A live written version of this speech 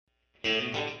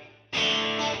Who's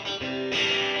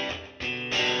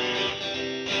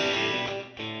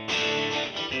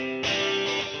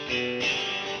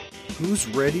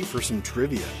ready for some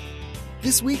trivia?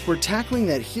 This week we're tackling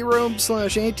that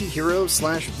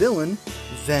hero/anti-hero/villain,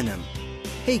 Venom.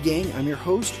 Hey gang, I'm your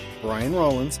host, Brian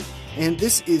Rollins, and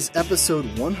this is episode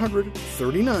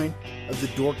 139 of the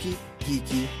Dorky,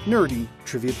 Geeky, Nerdy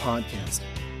Trivia Podcast.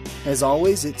 As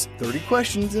always, it's 30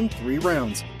 questions in 3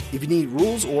 rounds. If you need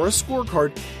rules or a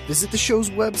scorecard, visit the show's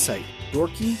website,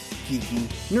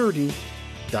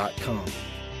 dorkygeekynerdy.com.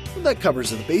 Well, that covers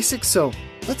the basics, so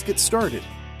let's get started.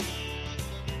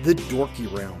 The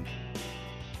Dorky Round.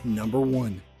 Number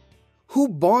 1. Who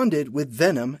bonded with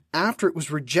Venom after it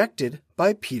was rejected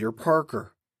by Peter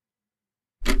Parker?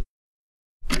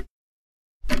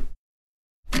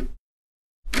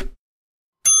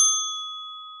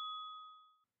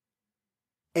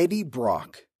 Eddie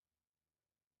Brock.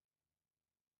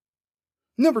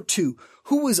 Number 2.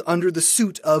 Who was under the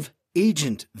suit of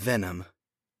Agent Venom?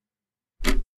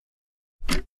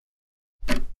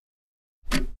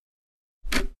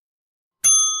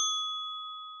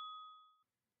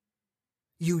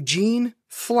 Eugene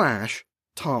Flash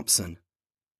Thompson.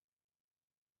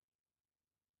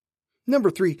 Number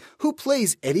 3. Who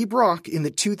plays Eddie Brock in the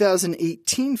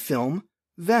 2018 film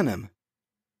Venom?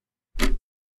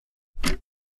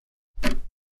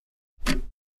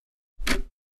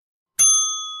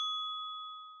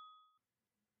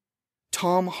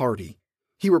 Tom Hardy.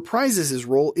 He reprises his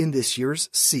role in this year's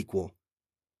sequel.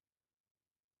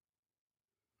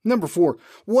 Number 4.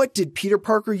 What did Peter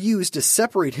Parker use to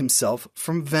separate himself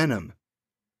from Venom?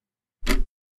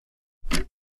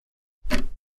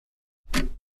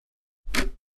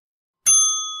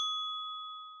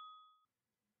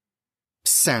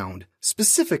 Sound,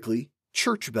 specifically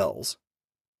church bells.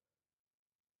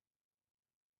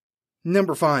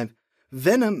 Number 5.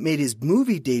 Venom made his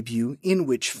movie debut in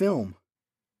which film?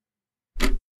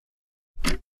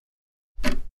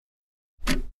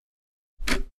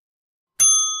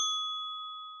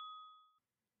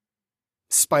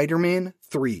 Spider-Man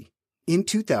 3 in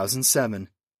 2007.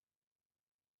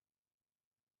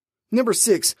 Number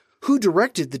 6. Who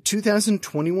directed the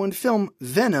 2021 film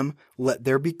Venom,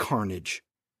 There Be Carnage?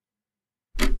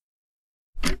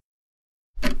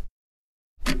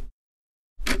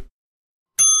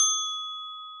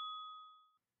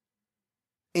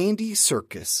 Andy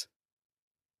Serkis.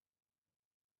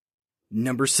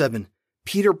 Number 7.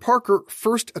 Peter Parker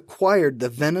first acquired the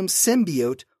Venom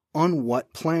symbiote on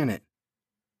what planet?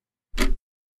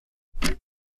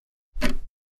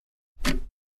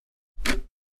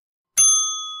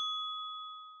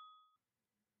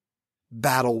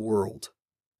 Battleworld.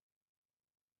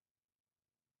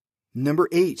 Number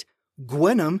 8.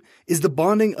 Gwenom is the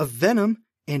bonding of Venom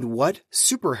and what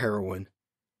superheroine?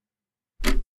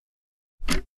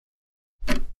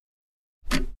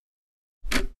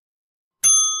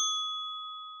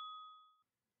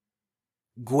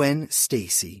 Gwen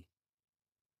Stacy.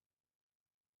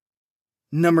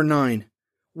 Number 9.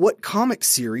 What comic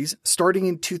series, starting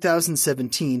in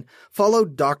 2017,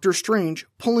 followed Doctor Strange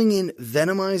pulling in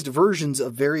venomized versions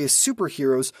of various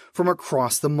superheroes from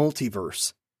across the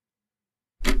multiverse?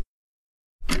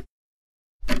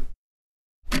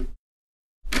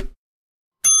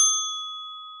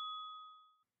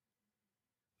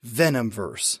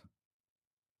 Venomverse.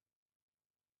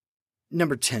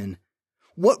 Number 10.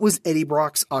 What was Eddie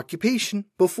Brock's occupation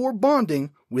before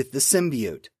bonding with the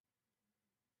symbiote?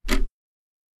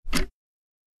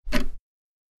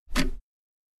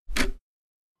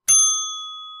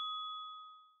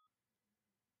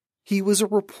 He was a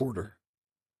reporter.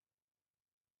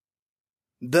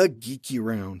 The Geeky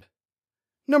Round.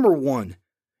 Number 1.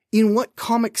 In what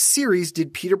comic series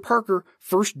did Peter Parker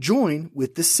first join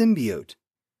with the symbiote?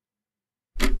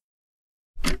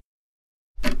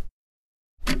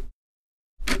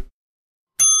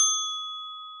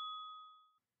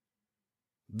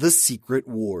 The Secret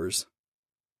Wars.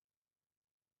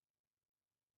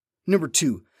 Number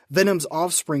 2. Venom's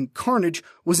offspring, Carnage,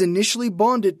 was initially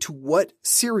bonded to what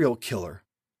serial killer?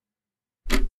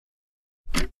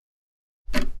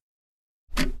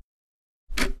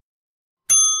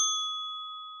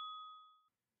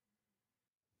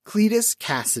 Cletus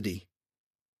Cassidy.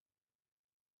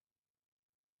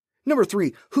 Number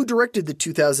 3. Who directed the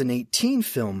 2018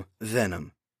 film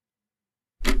Venom?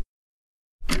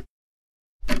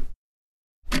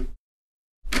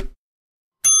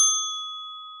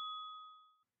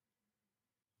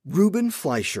 Ruben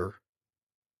Fleischer.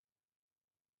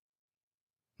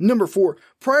 Number 4.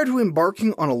 Prior to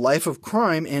embarking on a life of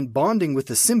crime and bonding with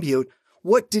the symbiote,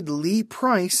 what did Lee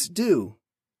Price do?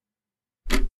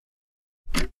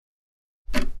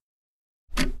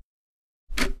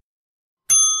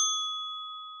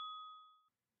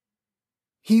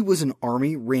 He was an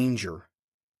Army Ranger.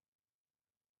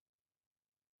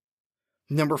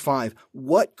 Number 5.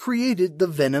 What created the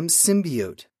Venom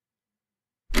symbiote?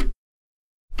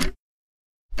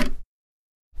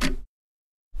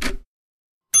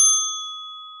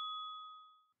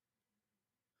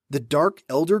 The Dark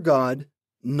Elder God,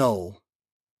 Null.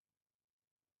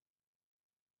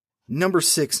 Number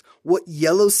 6. What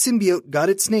yellow symbiote got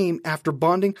its name after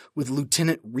bonding with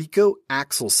Lieutenant Rico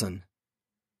Axelson?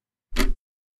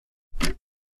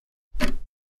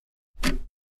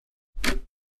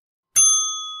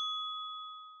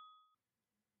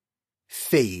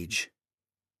 Phage.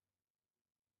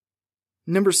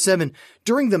 Number 7.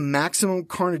 During the Maximum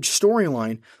Carnage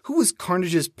storyline, who was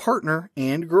Carnage's partner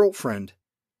and girlfriend?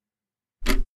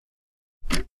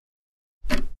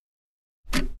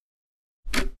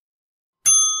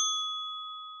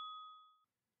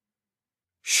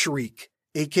 Shriek,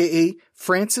 aka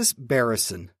Francis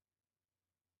Barrison.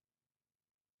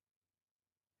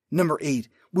 Number 8.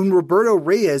 When Roberto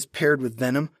Reyes paired with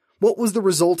Venom, what was the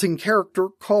resulting character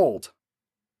called?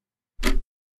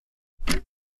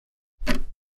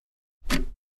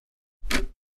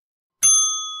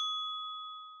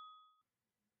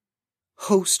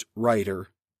 Host Writer.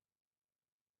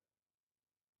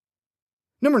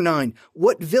 Number 9.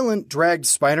 What villain dragged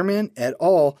Spider-Man et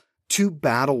al. To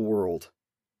Battleworld?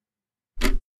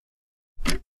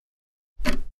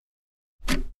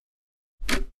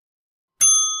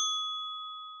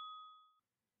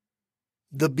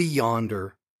 The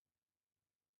Beyonder.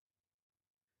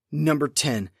 Number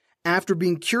 10. After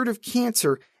being cured of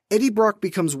cancer, Eddie Brock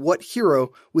becomes what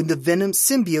hero when the Venom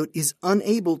symbiote is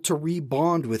unable to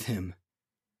rebond with him?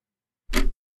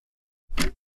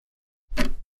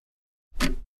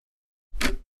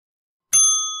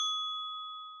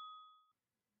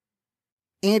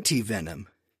 Anti-Venom.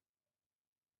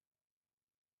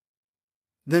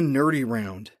 The Nerdy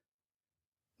Round.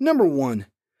 Number 1.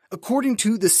 According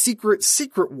to the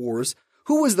Secret Wars,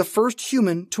 who was the first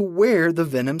human to wear the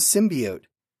Venom symbiote?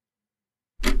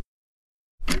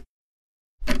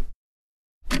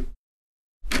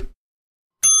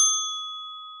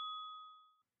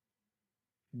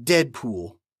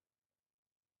 Deadpool.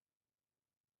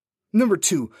 Number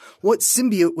 2. What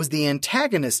symbiote was the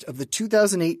antagonist of the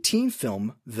 2018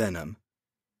 film Venom?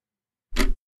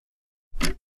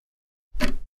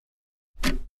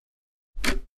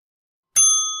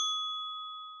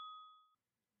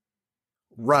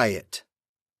 Riot.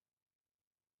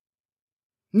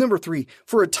 Number 3.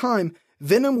 For a time,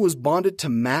 Venom was bonded to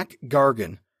Mac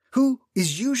Gargan, who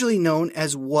is usually known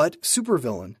as what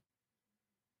supervillain?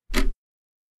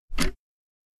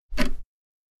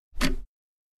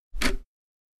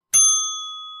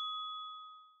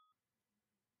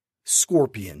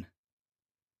 Scorpion.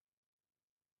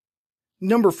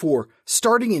 Number 4.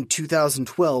 Starting in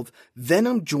 2012,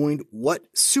 Venom joined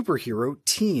what superhero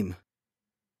team?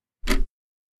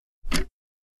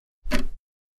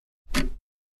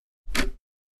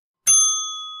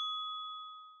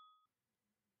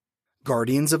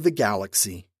 Guardians of the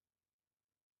Galaxy.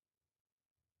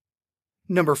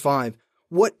 Number 5.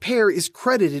 What pair is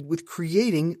credited with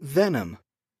creating Venom?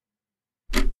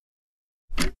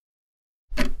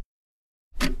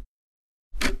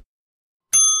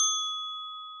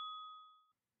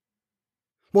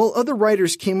 While other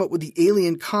writers came up with the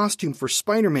alien costume for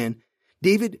Spider-Man,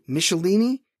 David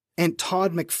Michelini and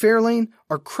Todd McFarlane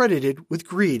are credited with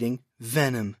creating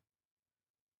Venom.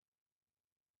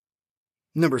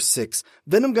 Number 6.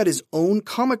 Venom got his own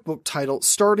comic book title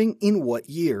starting in what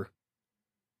year?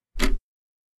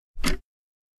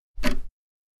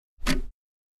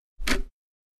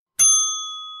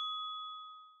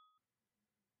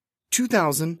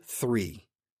 (2003).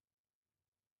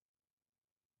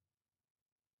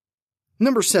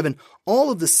 Number 7.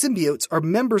 All of the symbiotes are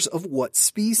members of what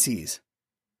species?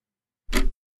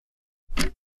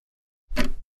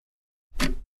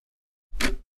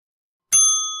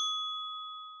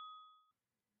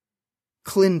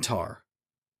 Clintar.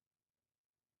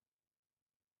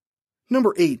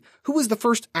 Number 8. Who was the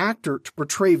first actor to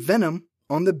portray Venom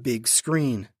on the big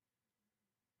screen?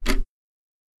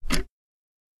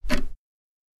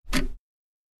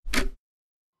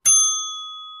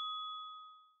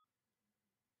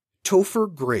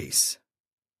 Topher Grace.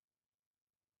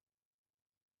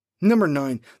 Number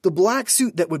 9. The black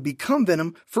suit that would become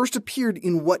Venom first appeared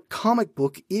in what comic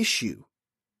book issue?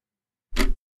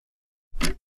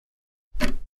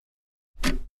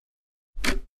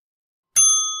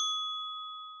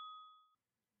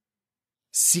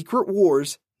 Secret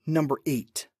Wars, number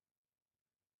 8.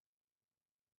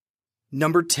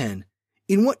 Number 10.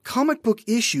 In what comic book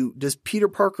issue does Peter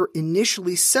Parker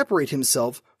initially separate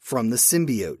himself from the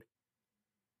symbiote?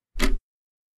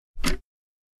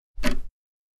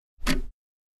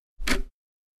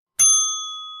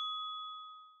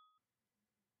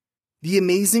 The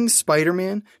Amazing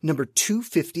Spider-Man number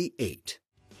 258.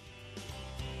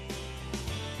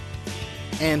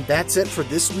 And that's it for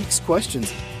this week's questions.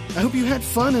 I hope you had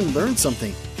fun and learned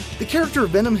something. The character of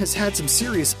Venom has had some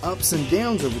serious ups and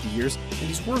downs over the years, and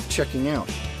he's worth checking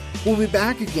out. We'll be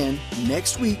back again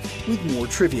next week with more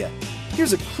trivia.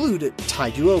 Here's a clue to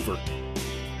tide you over.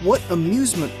 What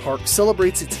amusement park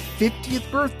celebrates its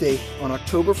 50th birthday on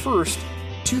October 1st,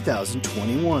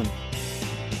 2021?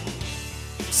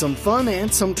 Some fun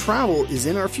and some travel is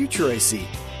in our future, I see.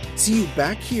 See you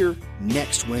back here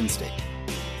next Wednesday.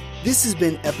 This has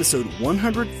been episode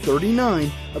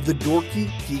 139 of the Dorky,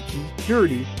 Geeky,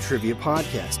 Nerdy Trivia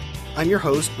Podcast. I'm your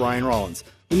host, Brian Rollins.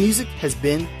 The music has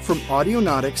been from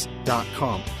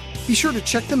Audionautics.com. Be sure to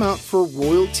check them out for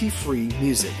royalty-free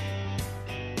music.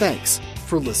 Thanks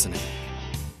for listening.